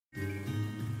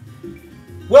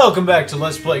Welcome back to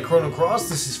Let's Play Chrono.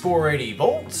 This is 480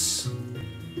 volts.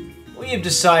 We have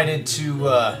decided to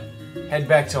head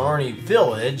back to Arnie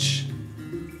Village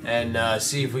and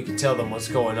see if we can tell them what's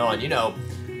going on. You know,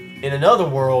 in another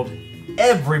world,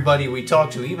 everybody we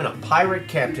talked to, even a pirate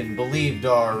captain, believed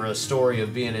our story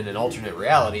of being in an alternate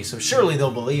reality, so surely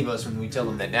they'll believe us when we tell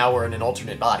them that now we're in an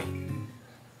alternate body.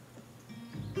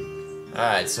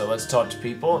 Alright, so let's talk to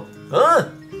people. Huh?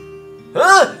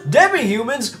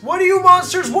 Demi-humans? What do you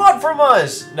monsters want from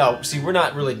us? No, see, we're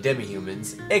not really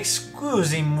demi-humans.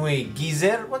 Excuse-me,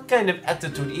 geezer. What kind of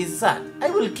attitude is that? I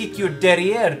will kick your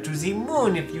derriere to the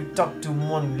moon if you talk to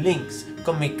mon lynx.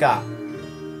 Comica.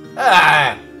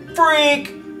 Ah!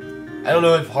 Freak! I don't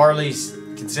know if Harley's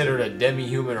considered a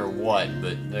demi-human or what,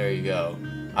 but there you go.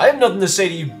 I have nothing to say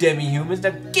to you demi-humans. Now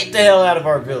get the hell out of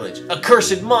our village.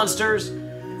 Accursed monsters!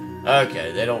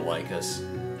 Okay, they don't like us.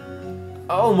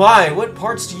 Oh my, what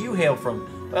parts do you hail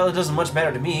from? Well, it doesn't much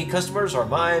matter to me. Customers are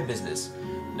my business.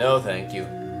 No, thank you.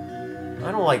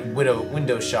 I don't like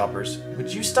window shoppers.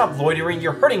 Would you stop loitering?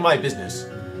 You're hurting my business.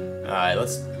 Alright,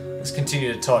 let's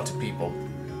continue to talk to people.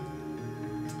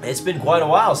 It's been quite a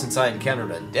while since I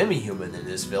encountered a demi-human in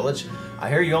this village. I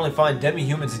hear you only find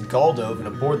demi-humans in Galdove and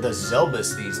aboard the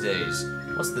Zelbus these days.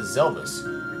 What's the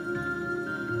Zelbus?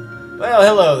 Well,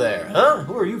 hello there, huh?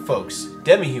 Who are you folks?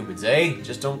 Demi-humans, eh?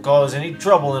 Just don't cause any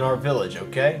trouble in our village,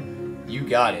 okay? You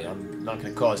got it. I'm not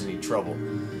gonna cause any trouble.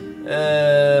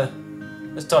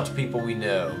 Let's talk to people we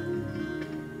know.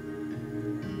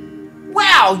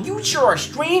 Wow, you sure are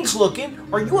strange looking.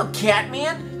 Are you a cat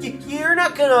man? You're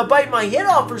not gonna bite my head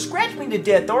off or scratch me to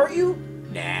death, are you?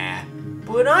 Nah.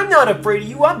 But I'm not afraid of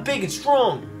you. I'm big and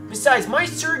strong. Besides, my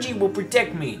Sergi will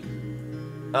protect me.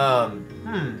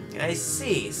 I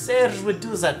see. Serge would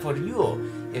do that for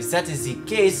you. If that is the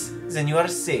case, then you are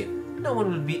safe. No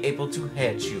one will be able to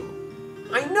hurt you.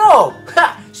 I know!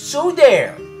 Ha! So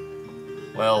there!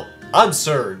 Well, I'm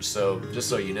Serge, so just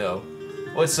so you know.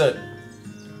 What's up,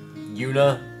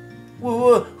 Yuna?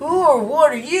 Who or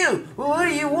what are you? What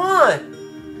do you want?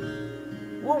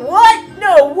 What?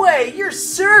 No way! You're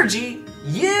Sergi!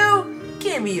 You?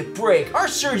 Give me a break. Our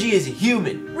Sergi is a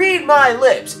human. Read my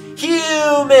lips.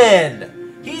 Human!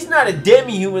 He's not a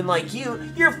demi-human like you.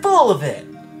 You're full of it.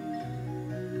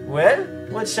 Well,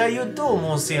 what shall you do,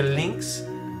 Monsieur Lynx?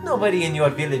 Nobody in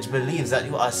your village believes that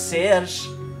you are Serge.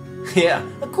 Yeah,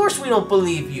 of course we don't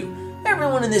believe you.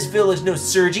 Everyone in this village knows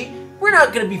Sergi. We're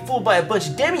not gonna be fooled by a bunch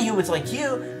of demi-humans like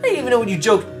you. I don't even know what you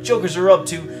jokers are up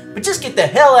to. But just get the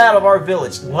hell out of our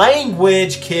village.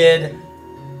 Language, kid.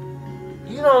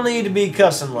 You don't need to be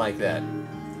cussing like that.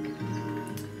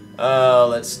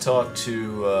 Let's talk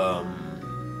to,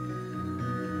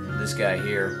 this guy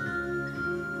here.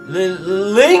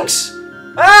 Lynx?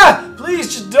 Ah!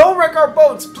 Please, just don't wreck our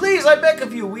boats. Please, I beg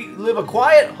of you. We live a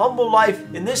quiet, humble life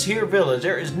in this here village.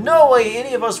 There is no way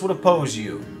any of us would oppose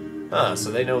you. Ah, so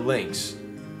they know Lynx.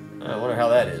 I wonder how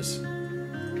that is.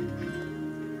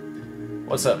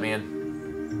 What's up, man?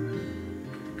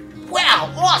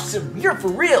 Wow, awesome! You're for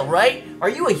real, right? Are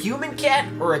you a human cat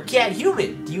or a cat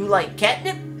human? Do you like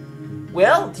catnip?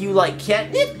 Well, do you like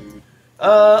catnip?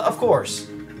 Of course.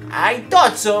 I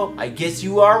thought so. I guess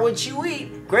you are what you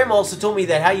eat. Grandma also told me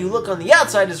that how you look on the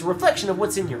outside is a reflection of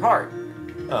what's in your heart.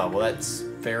 Oh, well, that's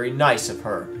very nice of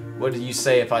her. What do you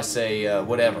say if I say,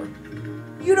 whatever?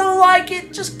 You don't like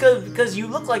it? Just because you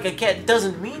look like a cat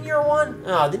doesn't mean you're one?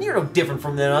 Oh, then you're no different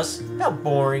from us. How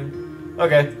boring.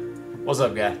 Okay. What's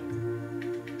up, guy?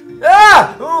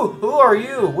 Ah! Who are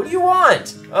you? What do you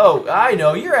want? Oh, I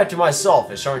know. You're after my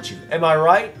sawfish, aren't you? Am I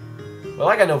right? Well,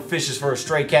 I got no fishes for a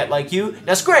stray cat like you.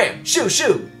 Now scram!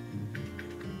 Shoo!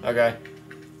 Okay.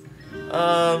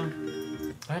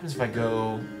 What happens if I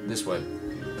go this way?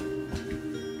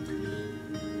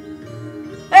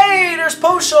 Hey, there's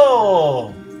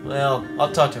Poshul! Well,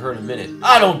 I'll talk to her in a minute.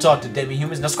 I don't talk to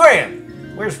demi-humans. Now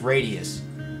scram! Where's Radius?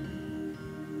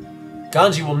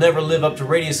 Ganji will never live up to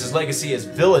Radius's legacy as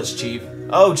village chief.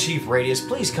 Oh, Chief Radius,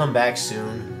 please come back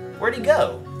soon. Where'd he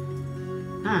go?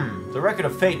 The Record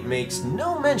of Fate makes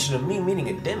no mention of me meeting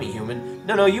a demi-human.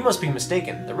 No, you must be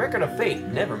mistaken. The Record of Fate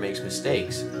never makes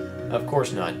mistakes. Of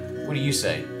course not. What do you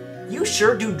say? You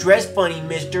sure do dress funny,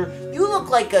 mister. You look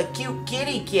like a cute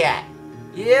kitty cat.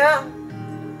 Yeah?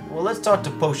 Well, let's talk to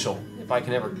Poshul, if I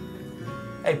can ever...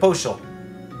 Hey, Poshul.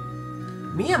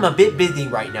 Me, I'm a bit busy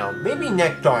right now. Maybe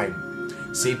next time.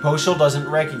 See, Poshul doesn't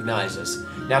recognize us.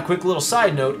 Now, quick little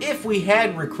side note, if we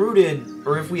had recruited,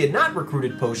 or if we had not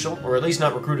recruited Poshul, or at least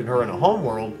not recruited her in a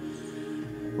homeworld,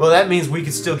 well, that means we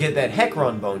could still get that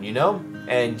Hecron bone, you know?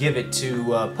 And give it to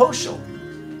Poshul.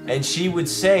 And she would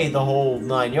say the whole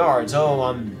 9 yards, oh,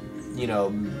 I'm you know,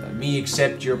 me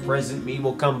accept your present, me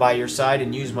will come by your side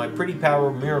and use my pretty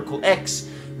power Miracle X.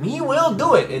 Me will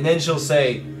do it. And then she'll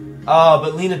say,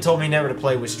 but Lena told me never to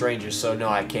play with strangers, so no,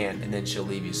 I can't. And then she'll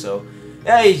leave you. So,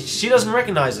 hey, she doesn't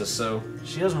recognize us, so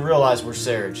she doesn't realize we're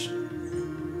Serge.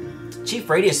 Chief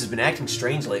Radius has been acting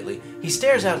strange lately. He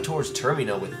stares out towards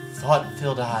Termina with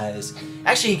thought-filled eyes.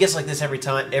 Actually, he gets like this every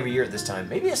year at this time.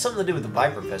 Maybe it has something to do with the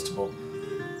Viper Festival.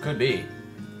 Could be.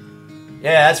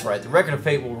 Yeah, that's right. The Record of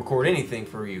Fate will record anything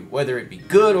for you, whether it be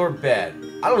good or bad.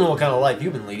 I don't know what kind of life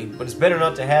you've been leading, but it's better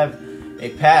not to have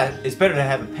a past. It's better to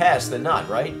have a past than not,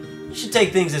 right? You should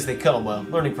take things as they come, while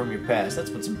learning from your past. That's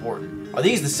what's important. Are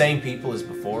these the same people as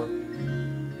before?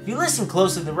 If you listen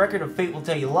closely, the Record of Fate will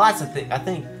tell you lots of things.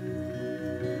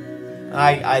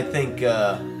 I think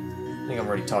I've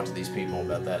already talked to these people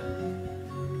about that.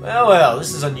 Well,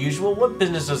 this is unusual. What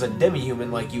business does a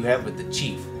demi-human like you have with the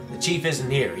Chief? The Chief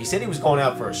isn't here. He said he was going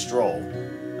out for a stroll.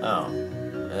 Oh,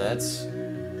 that's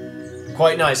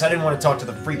quite nice. I didn't want to talk to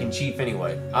the freaking Chief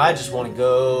anyway. I just want to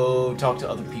go talk to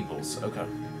other peoples. Okay.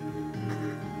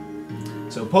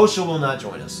 So Posha will not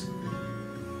join us.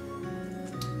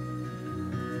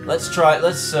 Let's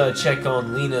check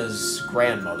on Lena's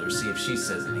grandmother, see if she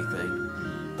says anything.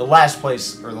 The last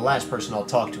person I'll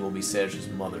talk to will be Serge's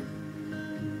mother.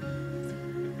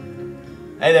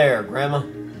 Hey there, Grandma.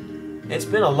 It's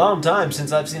been a long time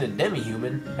since I've seen a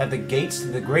demi-human. Have the gates to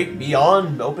the great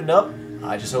beyond opened up?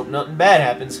 I just hope nothing bad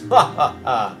happens. Ha ha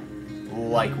ha.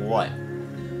 Like what?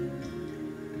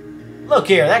 Look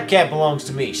here, that cat belongs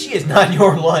to me. She is not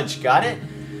your lunch, got it?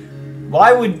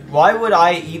 Why would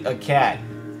I eat a cat?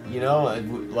 You know,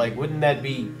 like, wouldn't that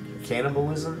be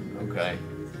cannibalism? Okay.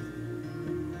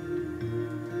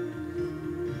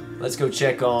 Let's go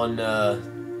check on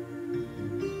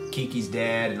Kiki's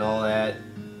dad and all that.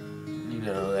 You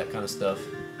know, that kind of stuff.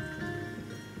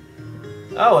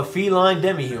 Oh, a feline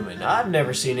demi-human. I've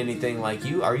never seen anything like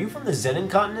you. Are you from the Zenin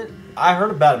continent? I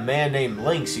heard about a man named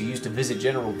Lynx who used to visit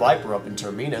General Viper up in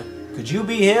Termina. Could you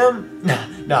be him?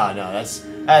 No, that's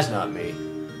not me.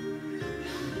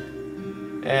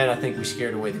 And I think we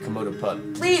scared away the Komodo pup.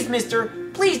 Please, mister,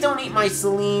 please don't eat my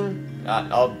Celine.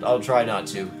 I'll try not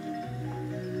to.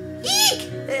 Eek!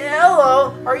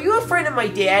 Hello, are you a friend of my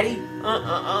daddy?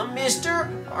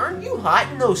 Mister, aren't you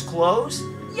hot in those clothes?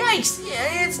 Yikes!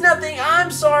 It's nothing.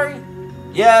 I'm sorry.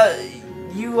 Yeah,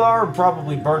 you are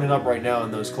probably burning up right now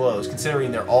in those clothes,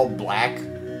 considering they're all black.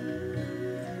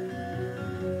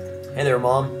 Hey there,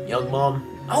 Mom. Young Mom.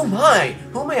 Oh my!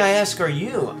 Who may I ask are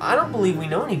you? I don't believe we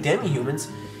know any demi-humans.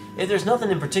 If there's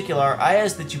nothing in particular, I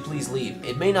ask that you please leave.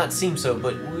 It may not seem so,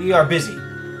 but we are busy.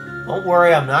 Don't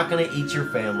worry, I'm not going to eat your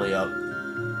family up.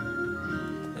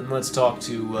 And let's talk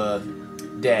to,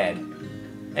 Dad.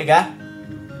 Hey, guy.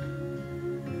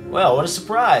 Well, what a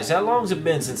surprise. How long's it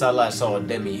been since I last saw a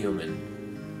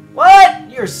demi-human? What?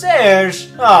 You're Serge?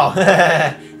 Oh,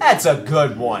 that's a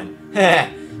good one.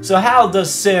 So how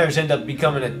does Serge end up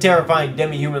becoming a terrifying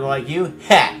demi-human like you?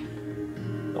 Ha!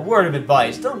 A word of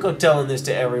advice, don't go telling this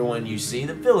to everyone you see.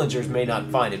 The villagers may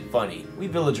not find it funny. We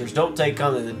villagers don't take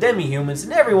on the demi-humans,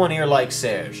 and everyone here likes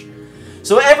Serge.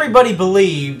 So everybody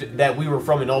believed that we were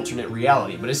from an alternate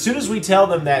reality, but as soon as we tell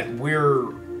them that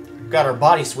got our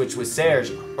body switched with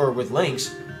Serge, or with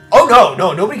Lynx, oh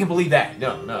no, nobody can believe that.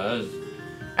 No,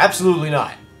 absolutely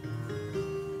not.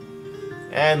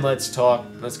 And let's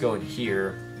go in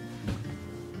here.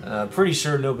 Pretty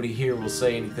sure nobody here will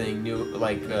say anything new,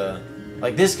 like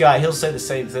this guy, he'll say the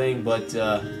same thing, but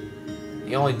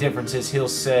the only difference is he'll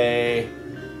say,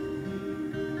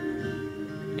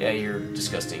 yeah, you're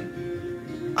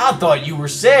disgusting. I thought you were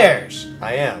Serge.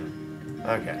 I am.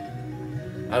 Okay.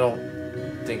 I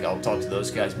don't think I'll talk to those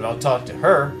guys, but I'll talk to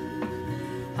her.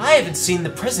 I haven't seen the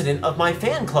president of my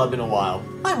fan club in a while.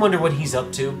 I wonder what he's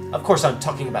up to. Of course, I'm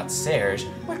talking about Serge.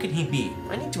 Where could he be?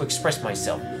 I need to express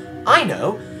myself. I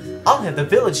know. I'll have the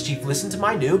village chief listen to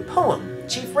my new poem.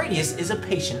 Chief Radius is a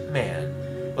patient man.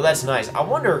 Well, that's nice. I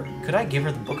wonder, could I give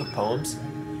her the book of poems?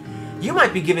 You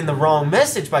might be giving the wrong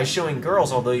message by showing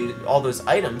girls all those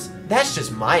items. That's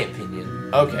just my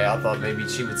opinion. Okay, I thought maybe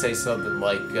she would say something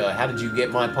like, how did you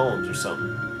get my poems or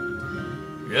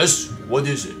something. Yes, what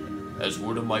is it? Has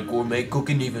word of my gourmet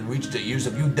cooking even reached the ears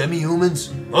of you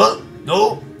demi-humans? Huh?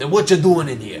 No? Then what you doing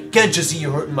in here? Can't you see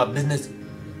you're hurting my business?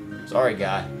 Sorry,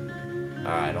 guy.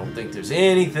 Alright, I don't think there's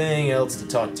anything else to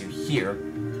talk to here.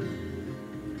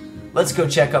 Let's go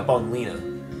check up on Lena.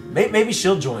 Maybe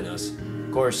she'll join us.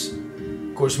 Of course,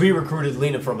 we recruited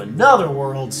Lena from another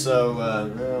world, so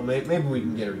well, maybe we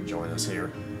can get her to join us here.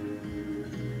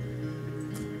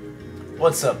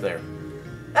 What's up there?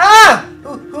 Ah!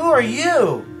 Who are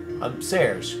you? I'm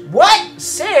Serge. What?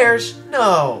 Serge?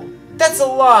 No. That's a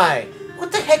lie.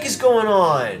 What the heck is going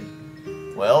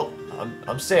on? Well,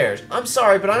 I'm Serge. I'm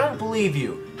sorry, but I don't believe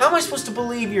you. How am I supposed to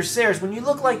believe you're Serge when you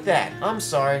look like that? I'm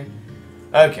sorry.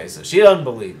 Okay, so she doesn't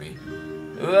believe me.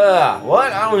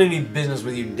 What? I don't have any business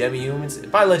with you demi-humans.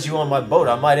 If I let you on my boat,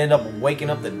 I might end up waking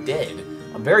up the dead.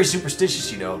 I'm very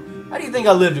superstitious, you know. How do you think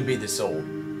I lived to be this old?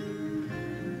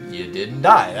 You didn't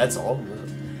die, that's all.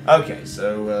 Okay,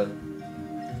 so,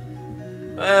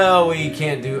 well, we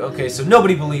can't do... Okay, so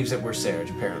nobody believes that we're Serge,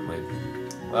 apparently.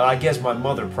 Well, I guess my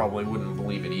mother probably wouldn't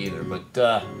believe it either,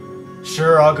 but,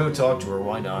 sure, I'll go talk to her,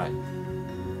 why not?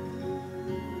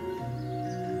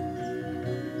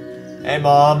 Hey,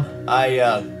 Mom,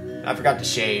 I forgot to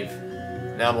shave.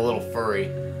 Now I'm a little furry.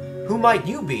 Who might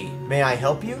you be? May I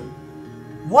help you?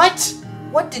 What?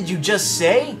 What did you just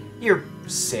say? You're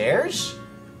Serge?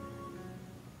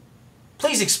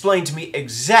 Please explain to me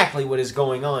exactly what is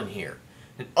going on here.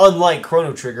 And unlike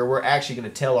Chrono Trigger, we're actually going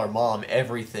to tell our mom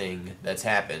everything that's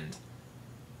happened.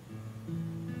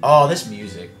 Oh, this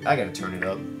music. I gotta turn it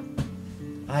up.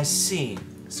 I see.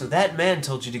 So that man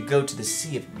told you to go to the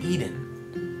Sea of Eden.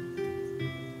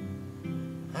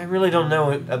 I really don't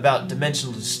know about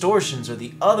dimensional distortions or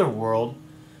the other world,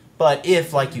 but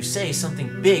if, like you say,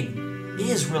 something big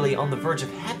is really on the verge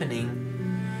of happening,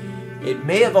 it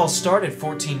may have all started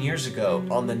 14 years ago,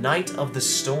 on the night of the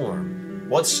storm.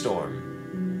 What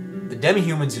storm? The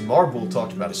demi-humans in Marble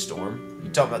talked about a storm. You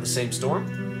talking about the same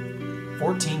storm?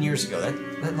 14 years ago,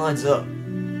 that lines up.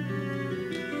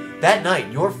 That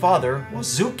night, your father,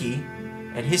 Wazuki,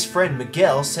 and his friend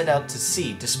Miguel set out to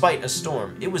sea despite a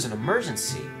storm. It was an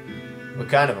emergency. What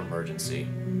kind of emergency?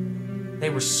 They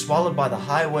were swallowed by the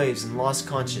high waves and lost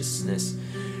consciousness.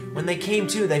 When they came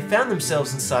to, they found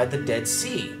themselves inside the Dead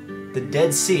Sea. The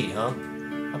Dead Sea, huh?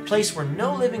 A place where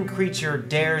no living creature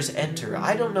dares enter.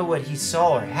 I don't know what he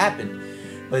saw or happened,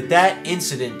 but that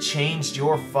incident changed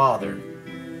your father.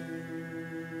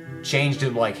 Changed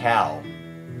him like how?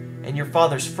 And your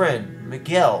father's friend,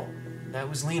 Miguel. That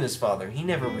was Lena's father. He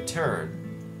never returned.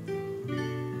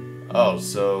 Oh,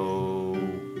 so...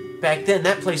 Back then,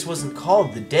 that place wasn't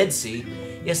called the Dead Sea.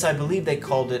 Yes, I believe they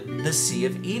called it the Sea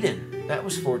of Eden. That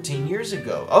was 14 years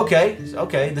ago. Okay,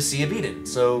 the Sea of Eden.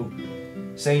 So,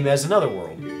 same as another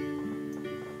world.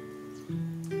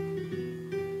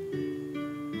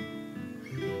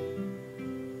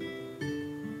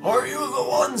 Are you the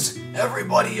ones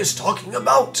everybody is talking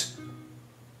about?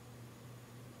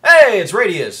 Hey, it's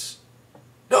Radius.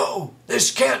 No,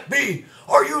 this can't be.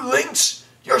 Are you Lynx?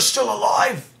 You're still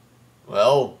alive?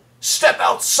 Well, step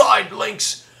outside,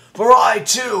 Lynx. For I,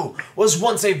 too, was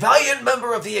once a valiant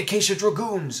member of the Acacia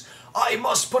Dragoons. I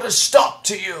must put a stop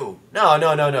to you. No.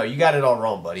 You got it all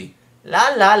wrong, buddy.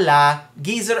 La.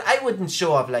 Geezer, I wouldn't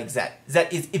show off like that.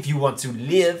 That is if you want to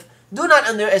live. Do not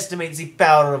underestimate the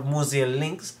power of Museum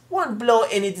Lynx. One blow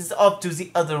and it is up to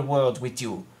the other world with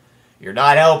you. You're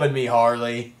not helping me,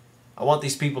 Harley. I want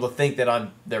these people to think that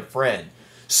I'm their friend.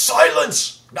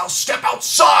 Silence! Now step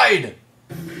outside!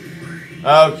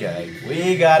 Okay,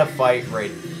 we gotta fight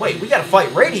Radius. Wait, we gotta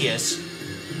fight Radius?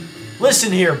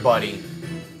 Listen here, buddy.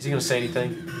 Is he gonna say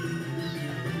anything?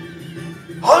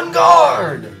 On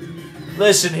guard!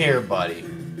 Listen here, buddy.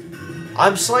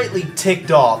 I'm slightly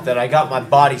ticked off that I got my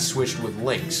body switched with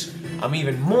Lynx. I'm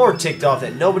even more ticked off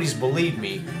that nobody's believed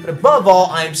me. But above all,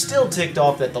 I am still ticked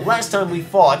off that the last time we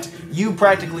fought, you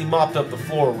practically mopped up the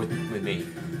floor with me.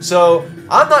 So,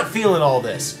 I'm not feeling all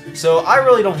this. So, I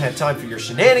really don't have time for your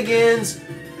shenanigans.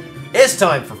 It's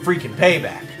time for freaking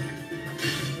payback.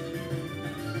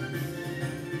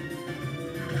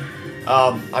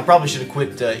 I probably should have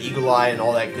quit Eagle Eye and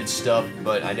all that good stuff,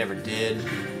 but I never did.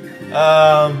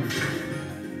 I'll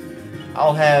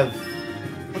have...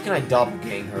 What can I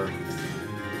doppelgang her?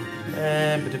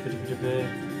 I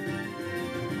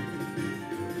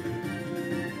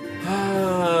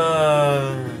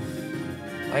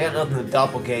got nothing to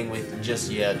doppelgang with just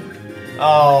yet.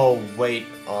 I'll wait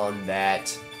on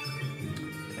that.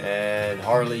 And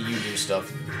Harley, you do stuff.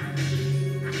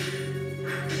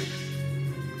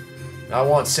 I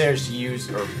want Serge to use,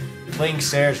 or Link,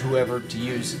 Serge, whoever, to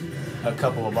use a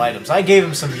couple of items. I gave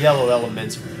him some yellow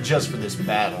elements just for this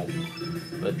battle.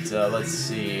 But, let's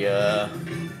see,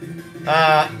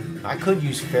 I could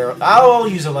use Feral... I'll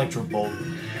use Electro Bolt.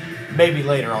 Maybe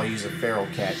later I'll use a Feral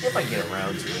Cat, if I get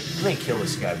around to it. I may kill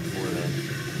this guy before then.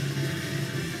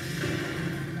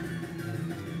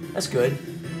 That's good.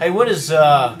 Hey, what is,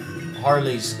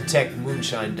 Harley's Tech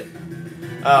Moonshine do?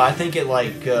 I think it,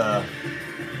 like, I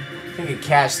think it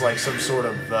casts, like, some sort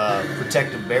of,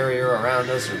 protective barrier around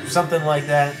us, or something like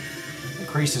that.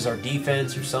 Increases our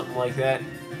defense, or something like that.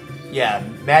 Yeah,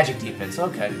 magic defense.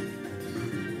 Okay.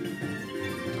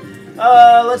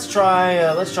 Let's try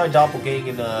doppelgang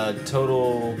in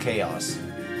total chaos.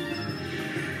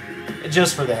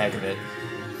 Just for the heck of it.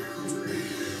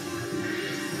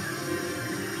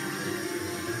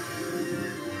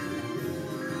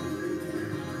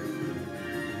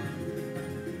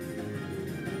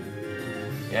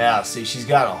 Yeah, see, she's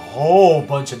got a whole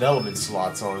bunch of element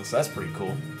slots on, so that's pretty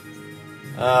cool.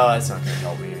 Oh, that's not gonna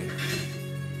help me any.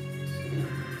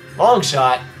 Long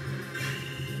shot.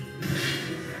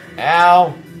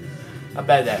 Ow. How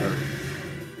bad that hurt?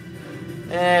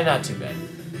 Not too bad.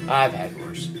 I've had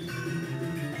worse.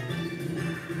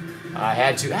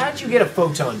 How'd you get a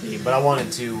photon beam? But I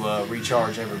wanted to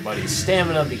recharge everybody's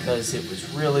stamina because it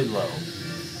was really low.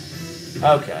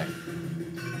 Okay.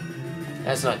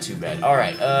 That's not too bad.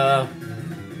 Alright,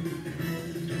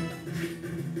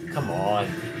 come on.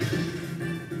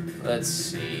 Let's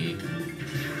see.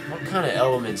 What kind of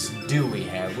elements do we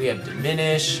have? We have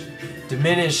Diminish.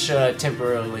 Diminish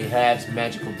temporarily halves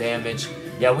magical damage.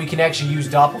 Yeah, we can actually use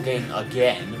Doppelgang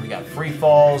again. We got Free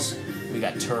Falls, we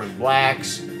got Turn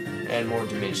Blacks, and more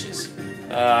Diminishes.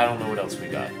 I don't know what else we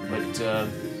got, but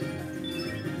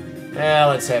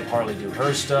let's have Harley do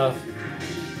her stuff.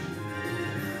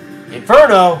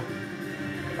 Inferno!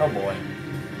 Oh boy.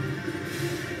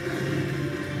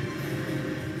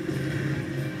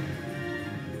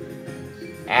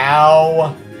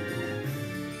 Ow!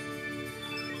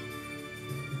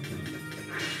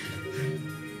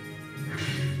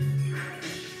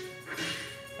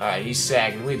 Alright, he's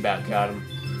sagging. We about got him.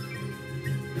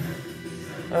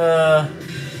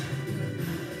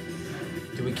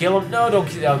 Did we kill him? No, don't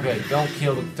kill. Okay, don't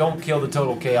kill the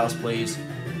total chaos, please.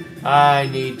 I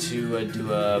need to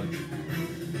do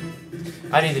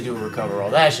a recover all.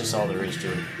 That's just all there is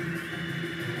to it.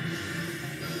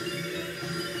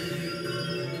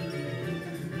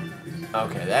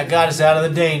 Okay, that got us out of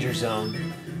the danger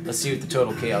zone. Let's see what the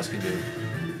total chaos can do.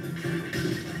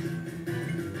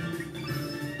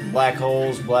 Black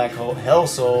holes, black hole, hell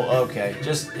soul. Okay,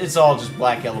 it's all just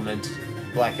black element.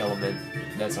 Black element.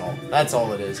 That's all. That's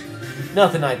all it is.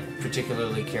 Nothing I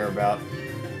particularly care about.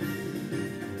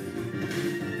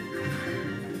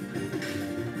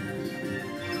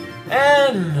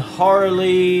 And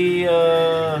Harley,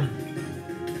 I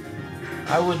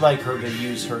would like her to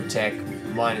use her tech.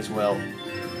 Mine as well.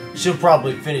 She'll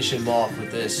probably finish him off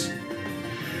with this.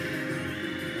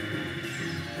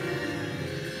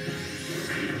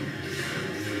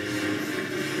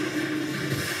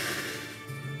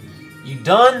 You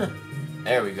done?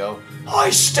 There we go.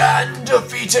 I stand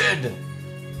defeated!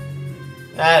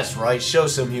 That's right, show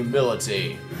some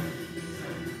humility.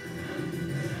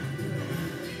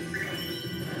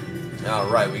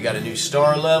 Alright, we got a new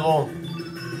star level.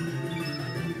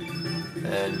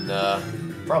 And,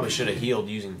 probably should have healed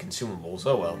using consumables.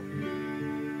 Oh well.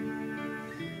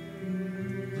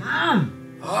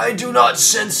 I do not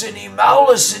sense any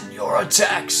malice in your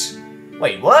attacks.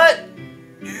 Wait, what?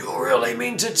 You really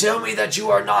mean to tell me that you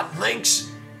are not Lynx?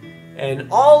 And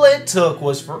all it took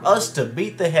was for us to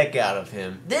beat the heck out of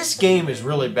him. This game is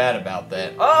really bad about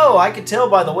that. Oh, I could tell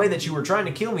by the way that you were trying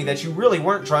to kill me that you really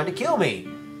weren't trying to kill me.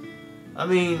 I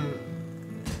mean,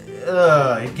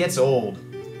 it gets old.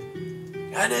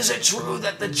 And is it true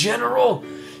that the General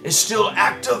is still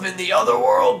active in the other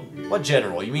world? What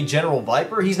General? You mean General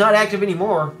Viper? He's not active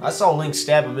anymore. I saw Link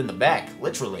stab him in the back,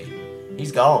 literally.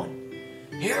 He's gone.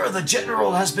 Here, the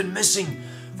General has been missing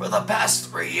for the past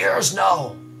 3 years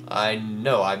now. I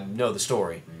know the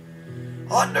story.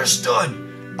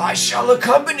 Understood. I shall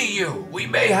accompany you. We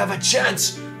may have a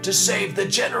chance to save the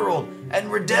General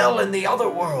and Riddell in the other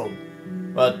world.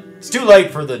 But it's too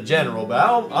late for the General, but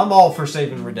I'm all for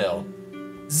saving Riddell.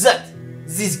 Zut!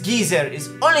 This geezer is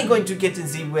only going to get in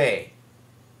the way.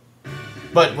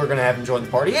 But we're gonna have him join the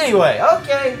party anyway.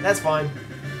 Okay, that's fine.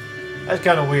 That's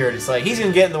kind of weird. It's like, he's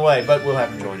gonna get in the way, but we'll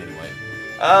have him join anyway.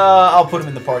 I'll put him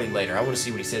in the party later. I want to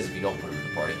see what he says if you don't put him in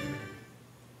the party.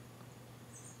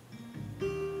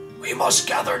 We must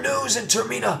gather news in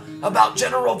Termina about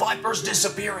General Viper's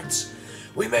disappearance.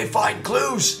 We may find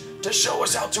clues to show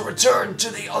us how to return to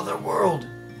the other world.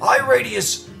 I,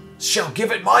 Radius, shall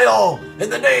give it my all in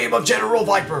the name of General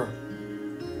Viper.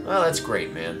 Well, that's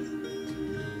great, man.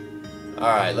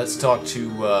 Alright, let's talk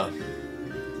to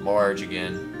Marge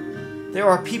again. There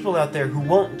are people out there who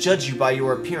won't judge you by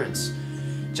your appearance.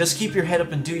 Just keep your head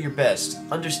up and do your best.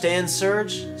 Understand,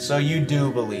 Surge? So you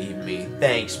do believe me.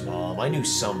 Thanks, Mom. I knew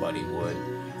somebody would.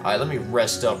 Alright, let me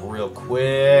rest up real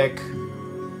quick.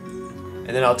 And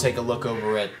then I'll take a look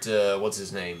over at, what's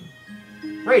his name?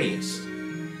 Radius.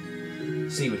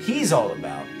 See what he's all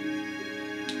about.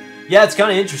 Yeah, it's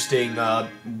kind of interesting.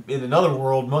 In another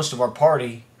world, most of our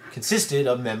party consisted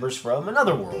of members from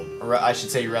another world. Or I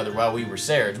should say, rather, while we were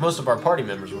Sarge, most of our party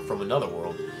members were from another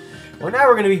world. Well, now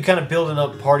we're going to be kind of building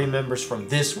up party members from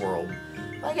this world.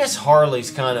 I guess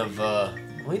Harley's kind of,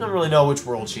 we don't really know which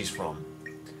world she's from.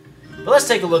 But let's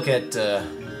take a look at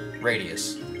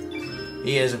Radius.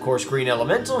 He is, of course, Green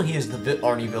Elemental. He is the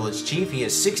Arnie Village Chief. He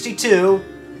is 62,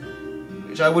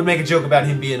 which I would make a joke about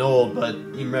him being old, but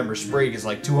you remember Sprig is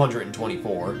like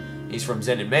 224. He's from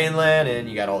Zen and Mainland, and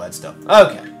you got all that stuff.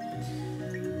 Okay.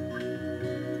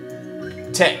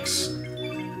 Tex.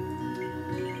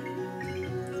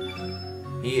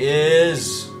 He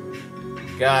is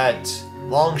got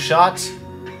long shot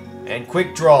and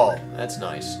quick draw. That's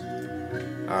nice.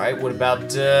 Alright, what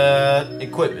about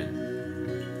equipment?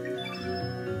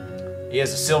 He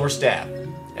has a silver staff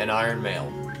and iron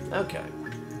mail. Okay.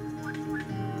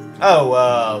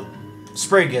 Oh,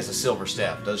 Sprig has a silver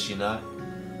staff, does she not?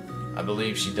 I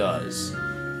believe she does.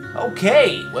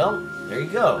 Okay, well, there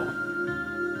you go.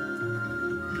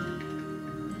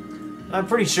 I'm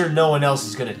pretty sure no one else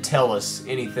is going to tell us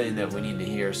anything that we need to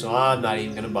hear, so I'm not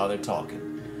even going to bother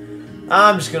talking.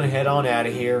 I'm just going to head on out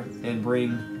of here and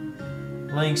bring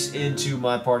Lynx into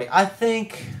my party. I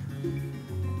think...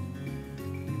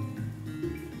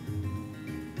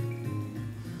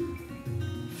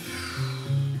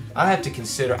 I have to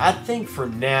consider. I think for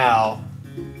now,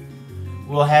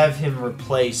 we'll have him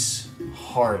replace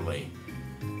Harley.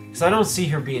 Because I don't see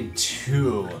her being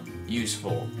too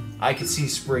useful. I could see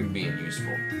Sprig being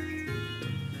useful.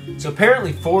 So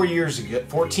apparently 14 years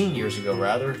ago,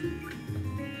 rather,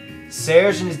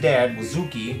 Serge and his dad,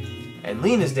 Wazuki, and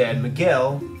Lena's dad,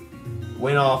 Miguel,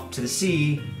 went off to the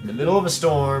sea in the middle of a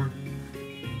storm.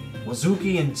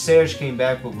 Wazuki and Serge came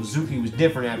back, but Wazuki was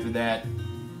different after that,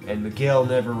 and Miguel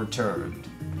never returned.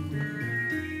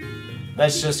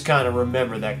 Let's just kind of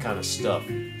remember that kind of stuff.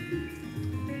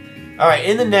 Alright,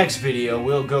 in the next video,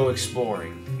 we'll go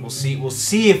exploring. We'll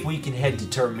see if we can head to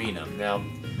Terminum. Now,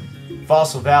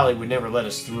 Fossil Valley would never let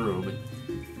us through, but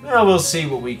well, we'll see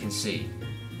what we can see.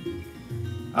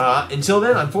 Until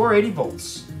then, I'm 480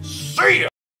 volts. See ya!